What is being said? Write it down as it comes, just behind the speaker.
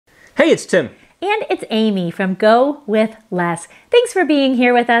Hey, it's Tim. And it's Amy from GoWithLess. Thanks for being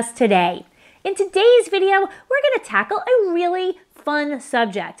here with us today. In today's video, we're going to tackle a really fun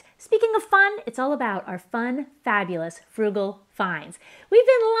subject. Speaking of fun, it's all about our Fun Fabulous Frugal Finds. We've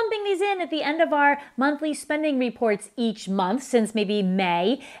been lumping these in at the end of our monthly spending reports each month since maybe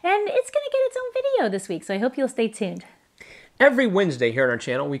May, and it's going to get its own video this week, so I hope you'll stay tuned. Every Wednesday here on our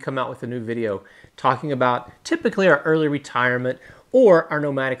channel, we come out with a new video talking about typically our early retirement or our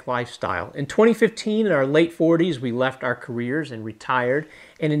nomadic lifestyle. In 2015, in our late 40s, we left our careers and retired.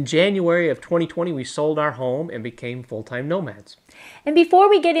 And in January of 2020, we sold our home and became full-time nomads. And before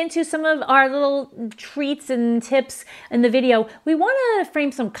we get into some of our little treats and tips in the video, we want to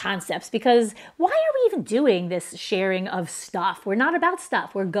frame some concepts, because why are we even doing this sharing of stuff? We're not about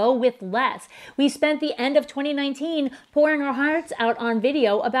stuff. We're go with less. We spent the end of 2019 pouring our hearts out on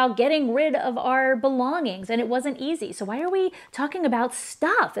video about getting rid of our belongings, and it wasn't easy. So why are we talking about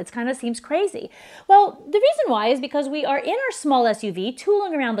stuff? It kind of seems crazy. Well, the reason why is because we are in our small SUV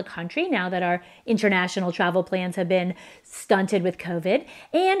tooling around the country now that our international travel plans have been stunted with COVID,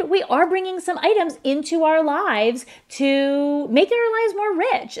 and we are bringing some items into our lives to make our lives more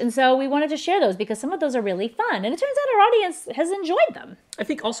rich. And so we wanted to share those because some of those are really fun, and it turns out our audience has enjoyed them. I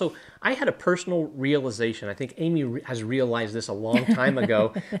think also I had a personal realization. I think Amy has realized this a long time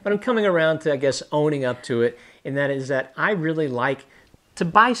ago, but I'm coming around to, I guess, owning up to it, and that is that I really like to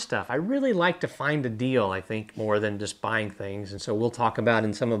buy stuff. I really like to find a deal, I think, more than just buying things. And so we'll talk about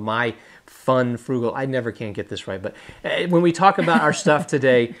in some of my fun, frugal, I never can get this right, but when we talk about our stuff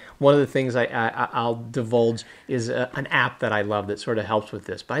today, one of the things I'll divulge is an app that I love that sort of helps with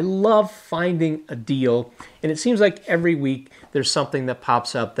this. But I love finding a deal, and it seems like every week there's something that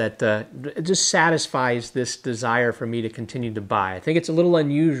pops up that just satisfies this desire for me to continue to buy. I think it's a little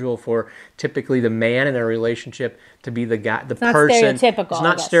unusual for typically the man in a relationship to be the guy, the person. It's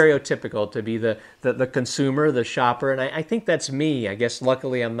not stereotypical to be the consumer, the shopper, and I think that's me. I guess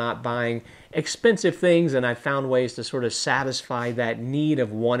luckily I'm not buying expensive things, and I found ways to sort of satisfy that need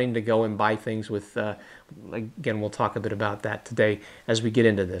of wanting to go and buy things with, again, we'll talk a bit about that today as we get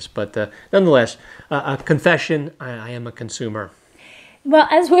into this. But nonetheless, a confession, I am a consumer. Well,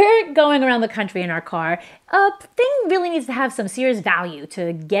 as we're going around the country in our car, a thing really needs to have some serious value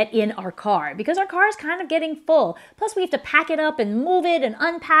to get in our car, because our car is kind of getting full. Plus, we have to pack it up and move it and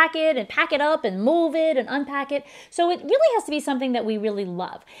unpack it and pack it up and move it and unpack it. So it really has to be something that we really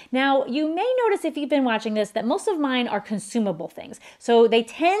love. Now, you may notice if you've been watching this that most of mine are consumable things. So they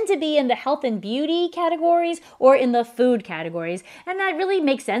tend to be in the health and beauty categories or in the food categories. And that really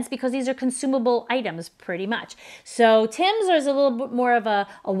makes sense because these are consumable items pretty much. So Tim's is a little bit more of a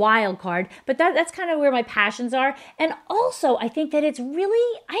wild card, but that's kind of where my passions are. And also, I think that I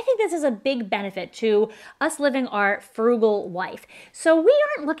think this is a big benefit to us living our frugal life. So we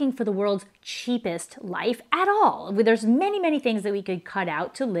aren't looking for the world's cheapest life at all. There's many things that we could cut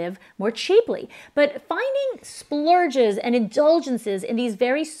out to live more cheaply. But finding splurges and indulgences in these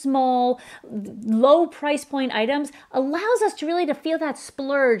very small, low price point items allows us to really to feel that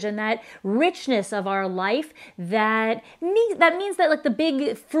splurge and that richness of our life. That means that like the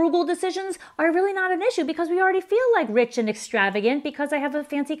big frugal decisions are really not an issue, because we already feel like rich and extravagant because I have a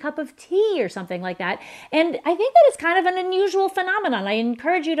fancy cup of tea or something like that. And I think that it's kind of an unusual phenomenon. I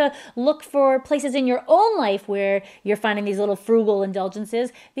encourage you to look for places in your own life where you're finding these little frugal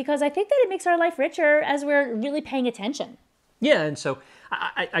indulgences, because I think that it makes our life richer as we're really paying attention. Yeah, and so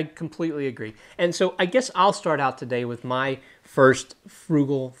I completely agree. And so I guess I'll start out today with my first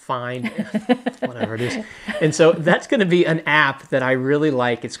frugal find, whatever it is. And so that's going to be an app that I really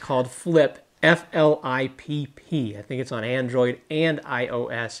like. It's called Flipp, F-L-I-P-P. I think it's on Android and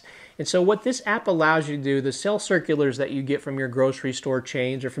iOS. And so what this app allows you to do, the sale circulars that you get from your grocery store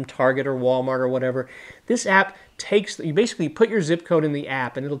chains or from Target or Walmart or whatever, this app you basically put your zip code in the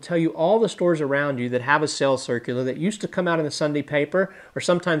app, and it'll tell you all the stores around you that have a sale circular that used to come out in the Sunday paper, or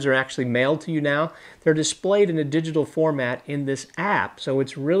sometimes they're actually mailed to you now. They're displayed in a digital format in this app, so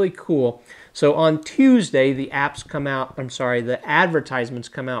it's really cool. So on Tuesday, the advertisements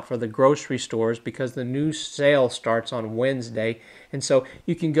come out for the grocery stores because the new sale starts on Wednesday. And so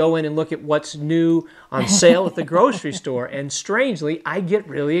you can go in and look at what's new on sale at the grocery store. And strangely, I get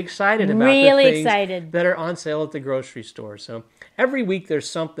really excited about the things that are on sale at the grocery store. So every week there's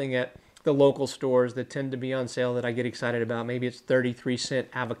something at the local stores that tend to be on sale that I get excited about. Maybe it's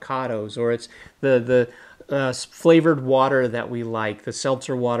 33-cent avocados, or it's the flavored water that we like, the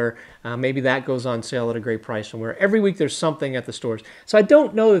seltzer water. Maybe that goes on sale at a great price somewhere. Every week there's something at the stores. So I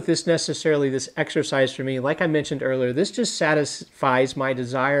don't know that this exercise for me, like I mentioned earlier, this just satisfies my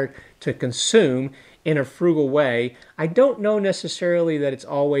desire to consume in a frugal way. I don't know necessarily that it's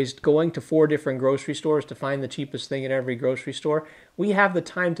always going to 4 different grocery stores to find the cheapest thing in every grocery store. We have the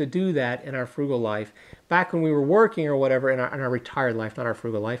time to do that in our frugal life. Back when we were working or whatever, in our retired life, not our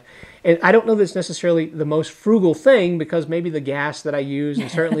frugal life. And I don't know that it's necessarily the most frugal thing, because maybe the gas that I use and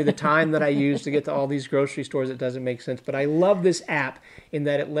certainly the time that I use to get to all these grocery stores, it doesn't make sense. But I love this app in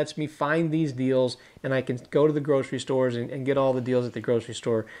that it lets me find these deals, and I can go to the grocery stores and get all the deals at the grocery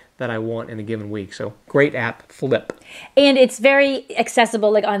store that I want in a given week. So great app, Flipp. And it's very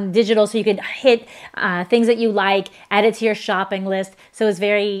accessible, like on digital, so you can hit things that you like, add it to your shopping list. So it's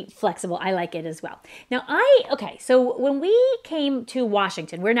very flexible. I like it as well. Now, so when we came to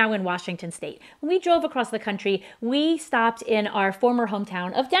Washington, we're now in Washington State. When we drove across the country, we stopped in our former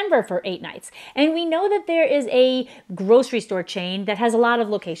hometown of Denver for 8 nights. And we know that there is a grocery store chain that has a lot of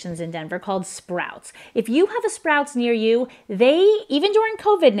locations in Denver called Sprouts. If you have a Sprouts near you, they, even during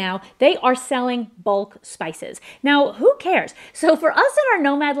COVID now, they are selling bulk spices. Now, who cares? So for us in our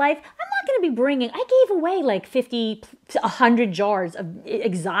nomad life, I'm not going to be bringing, I gave away like 50 to 100 jars of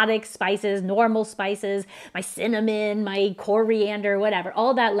exotic spices, normal spices, my cinnamon, my coriander, whatever,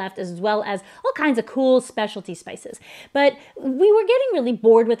 all that left, as well as all kinds of cool specialty spices. But we were getting really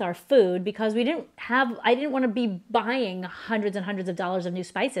bored with our food because I didn't want to be buying hundreds and hundreds of dollars of new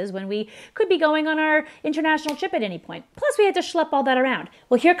spices when we could be going on our international trip at any point. Plus, we had to schlep all that around.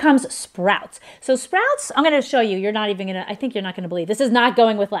 Well, here comes Sprouts. So Sprouts, I'm going to show you. I think you're not going to believe. This is not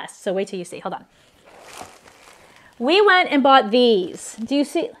going with less. So wait till you see. Hold on. We went and bought these. Do you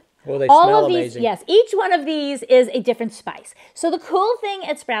see? Well, they all smell of these, amazing. yes, each one of these is a different spice. So the cool thing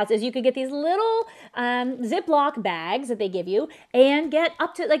at Sprouts is you could get these little Ziploc bags that they give you and get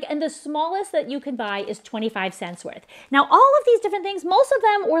up to, and the smallest that you can buy is 25 cents worth. Now, all of these different things, most of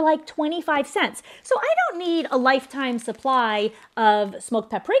them were like 25 cents. So I don't need a lifetime supply of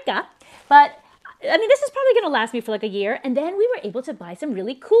smoked paprika, but this is probably going to last me for like a year. And then we were able to buy some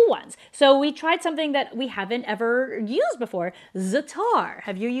really cool ones. So we tried something that we haven't ever used before, za'atar.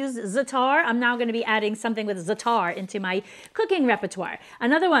 Have you used za'atar? I'm now going to be adding something with za'atar into my cooking repertoire.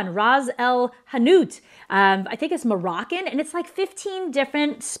 Another one, Ras El Hanout. I think it's Moroccan, and it's like 15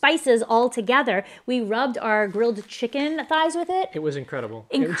 different spices all together. We rubbed our grilled chicken thighs with it. It was incredible.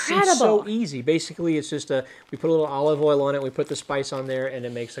 Incredible. It's so easy. Basically, it's just we put a little olive oil on it, we put the spice on there, and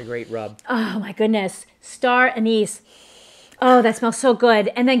it makes a great rub. Oh my goodness. Star anise. Oh, that smells so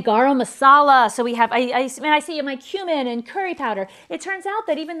good. And then garam masala. So we have, I see my cumin and curry powder. It turns out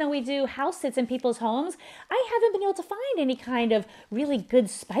that even though we do house sits in people's homes, I haven't been able to find any kind of really good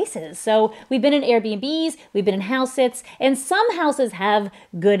spices. So we've been in Airbnbs, we've been in house sits, and some houses have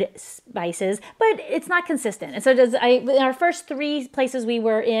good spices, but it's not consistent. And so in our first 3 places we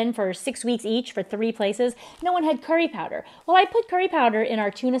were in for 6 weeks each for 3 places, no one had curry powder. Well, I put curry powder in our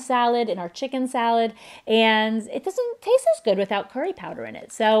tuna salad, in our chicken salad, and it doesn't taste as good without curry powder in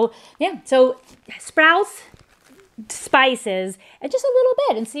it. So yeah, so Sprouts, spices, and just a little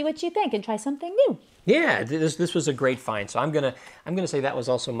bit, and see what you think, and try something new. Yeah, this was a great find. So I'm gonna say that was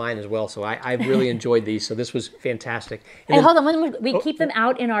also mine as well. So I really enjoyed these. So this was fantastic. And then, hold on, when we keep them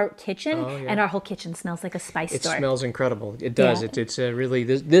out in our kitchen, and our whole kitchen smells like a spice store. It smells incredible. It does. Yeah. It's really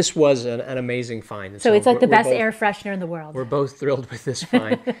this was an amazing find. So it's like the best air freshener in the world. We're both thrilled with this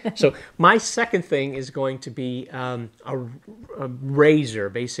find. So my second thing is going to be a razor.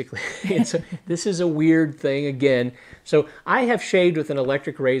 Basically, this is a weird thing again. So I have shaved with an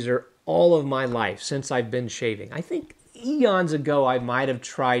electric razor all of my life since I've been shaving. I think eons ago I might have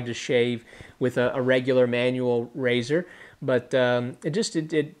tried to shave with a regular manual razor, but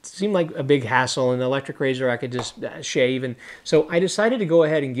it seemed like a big hassle. An electric razor, I could just shave, and so I decided to go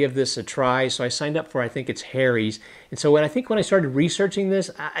ahead and give this a try. So I signed up for, I think it's Harry's, and so when I started researching this,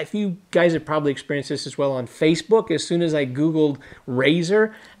 if you guys have probably experienced this as well on Facebook, as soon as I Googled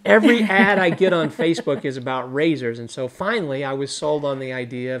razor, every ad I get on Facebook is about razors, and so finally I was sold on the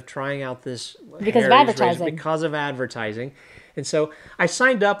idea of trying out this because of advertising. Because of advertising. And so I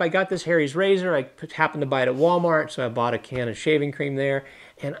signed up, I got this Harry's razor, I happened to buy it at Walmart, so I bought a can of shaving cream there,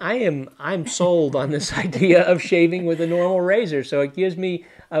 and I'm sold on this idea of shaving with a normal razor. So it gives me,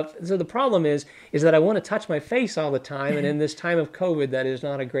 so the problem is that I want to touch my face all the time, and in this time of COVID, that is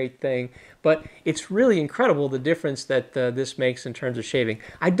not a great thing. But it's really incredible the difference that this makes in terms of shaving.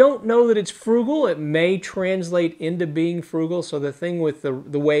 I don't know that it's frugal. It may translate into being frugal. So the thing with the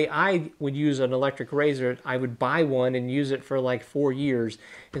way I would use an electric razor, I would buy one and use it for like 4 years.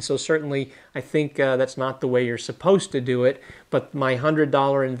 And so certainly I think that's not the way you're supposed to do it. But my $100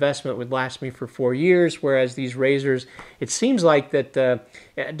 $100 investment would last me for 4 years, whereas these razors, it seems like that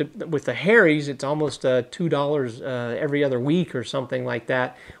with the Harrys, it's almost $2 every other week or something like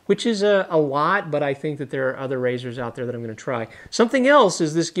that, which is a lot, but I think that there are other razors out there that I'm going to try. Something else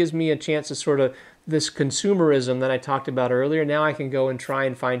is this gives me a chance to sort of this consumerism that I talked about earlier. Now I can go and try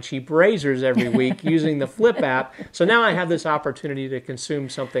and find cheap razors every week using the Flipp app. So now I have this opportunity to consume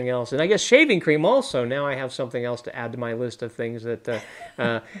something else. And I guess shaving cream also. Now I have something else to add to my list of things that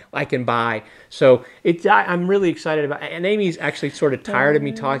I can buy. So I'm really excited about it. And Amy's actually sort of tired of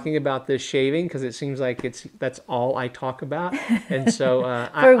me talking about this shaving because it seems like that's all I talk about. And so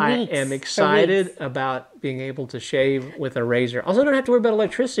I am excited about being able to shave with a razor. Also, I don't have to worry about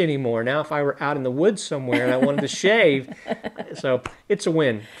electricity anymore. Now, if I were out in the woods somewhere and I wanted to shave, so it's a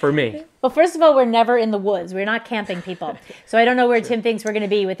win for me. Well, first of all, we're never in the woods. We're not camping people. So I don't know where Tim thinks we're going to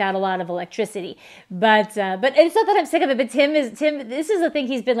be without a lot of electricity. But it's not that I'm sick of it, but Tim, this is the thing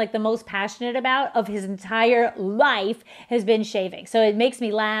he's been like the most passionate about of his entire life has been shaving. So it makes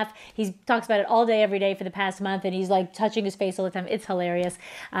me laugh. He talks about it all day, every day for the past month, and he's like touching his face all the time. It's hilarious.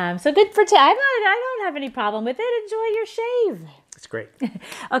 So good for Tim. I don't have any problem with it. Enjoy your shave. It's great.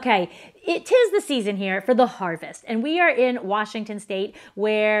 Okay, it is the season here for the harvest, and we are in Washington State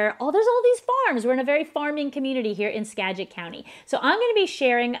where there's all these farms. We're in a very farming community here in Skagit County. So I'm going to be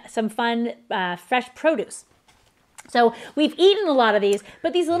sharing some fun fresh produce. So we've eaten a lot of these,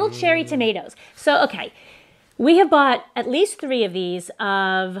 but these little cherry tomatoes. So, okay, we have bought at least 3 of these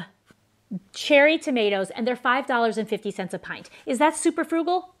of cherry tomatoes, and they're $5.50 a pint. Is that super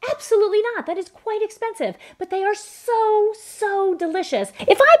frugal? Absolutely not. That is quite expensive, but they are so delicious.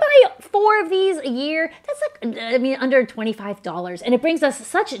 If I buy 4 of these a year, that's like, under $25, and it brings us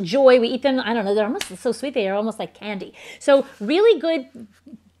such joy. We eat them, I don't know, they're almost so sweet, they are almost like candy. So really good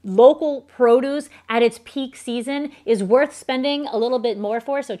local produce at its peak season is worth spending a little bit more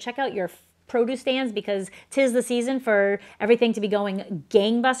for, so check out your produce stands because 'tis the season for everything to be going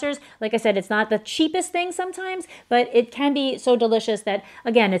gangbusters. Like I said, it's not the cheapest thing sometimes, but it can be so delicious that,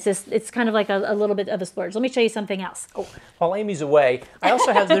 again, it's kind of like a little bit of a splurge. Let me show you something else. Oh, while Amy's away, I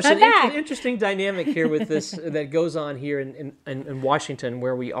also have, there's an interesting dynamic here with this that goes on here in Washington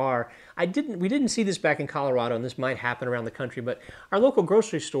where we are. We didn't see this back in Colorado, and this might happen around the country, but our local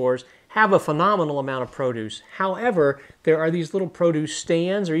grocery stores have a phenomenal amount of produce. However, there are these little produce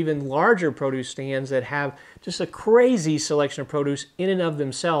stands or even larger produce stands that have just a crazy selection of produce in and of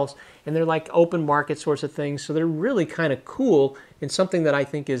themselves, and they're like open market sorts of things, so they're really kind of cool and something that I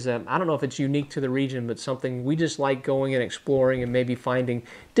think is, I don't know if it's unique to the region, but something we just like going and exploring and maybe finding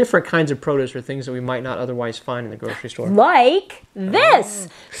different kinds of produce or things that we might not otherwise find in the grocery store. Like this.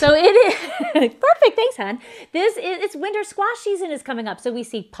 So it is, perfect, thanks, hon. It's winter squash season is coming up, so we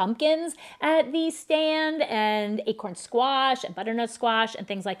see pumpkins at the stand and acorn squash and butternut squash and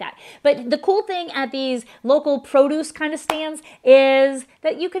things like that. But the cool thing at these local produce kind of stands is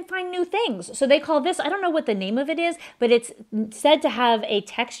that you can find new things. So they call this, I don't know what the name of it is, but it's said to have a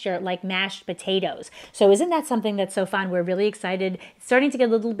texture like mashed potatoes. So isn't that something that's so fun? We're really excited. It's starting to get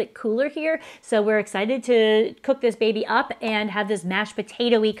a little bit cooler here, so we're excited to cook this baby up and have this mashed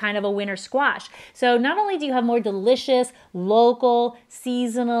potato-y kind of a winter squash. So not only do you have more delicious, local,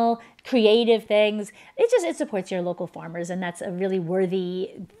 seasonal, creative things, it supports your local farmers, and that's a really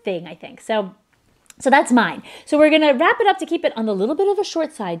worthy thing, I think. So that's mine. So we're going to wrap it up to keep it on the little bit of a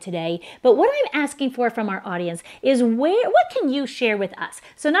short side today. But what I'm asking for from our audience is what can you share with us?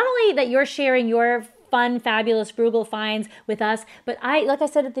 So not only that you're sharing your fun, fabulous, frugal finds with us, but like I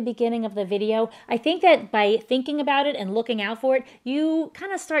said at the beginning of the video, I think that by thinking about it and looking out for it, you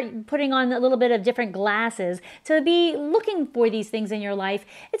kind of start putting on a little bit of different glasses to be looking for these things in your life.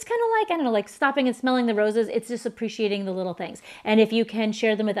 It's kind of like, I don't know, like stopping and smelling the roses. It's just appreciating the little things. And if you can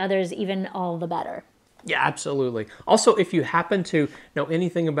share them with others, even all the better. Yeah, absolutely. Also, if you happen to know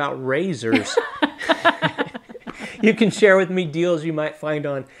anything about razors, you can share with me deals you might find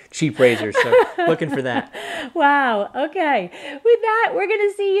on cheap razors. So looking for that. Wow. Okay. With that, we're going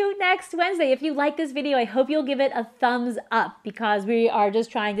to see you next Wednesday. If you like this video, I hope you'll give it a thumbs up because we are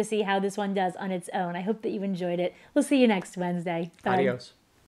just trying to see how this one does on its own. I hope that you enjoyed it. We'll see you next Wednesday. Bye. Adios.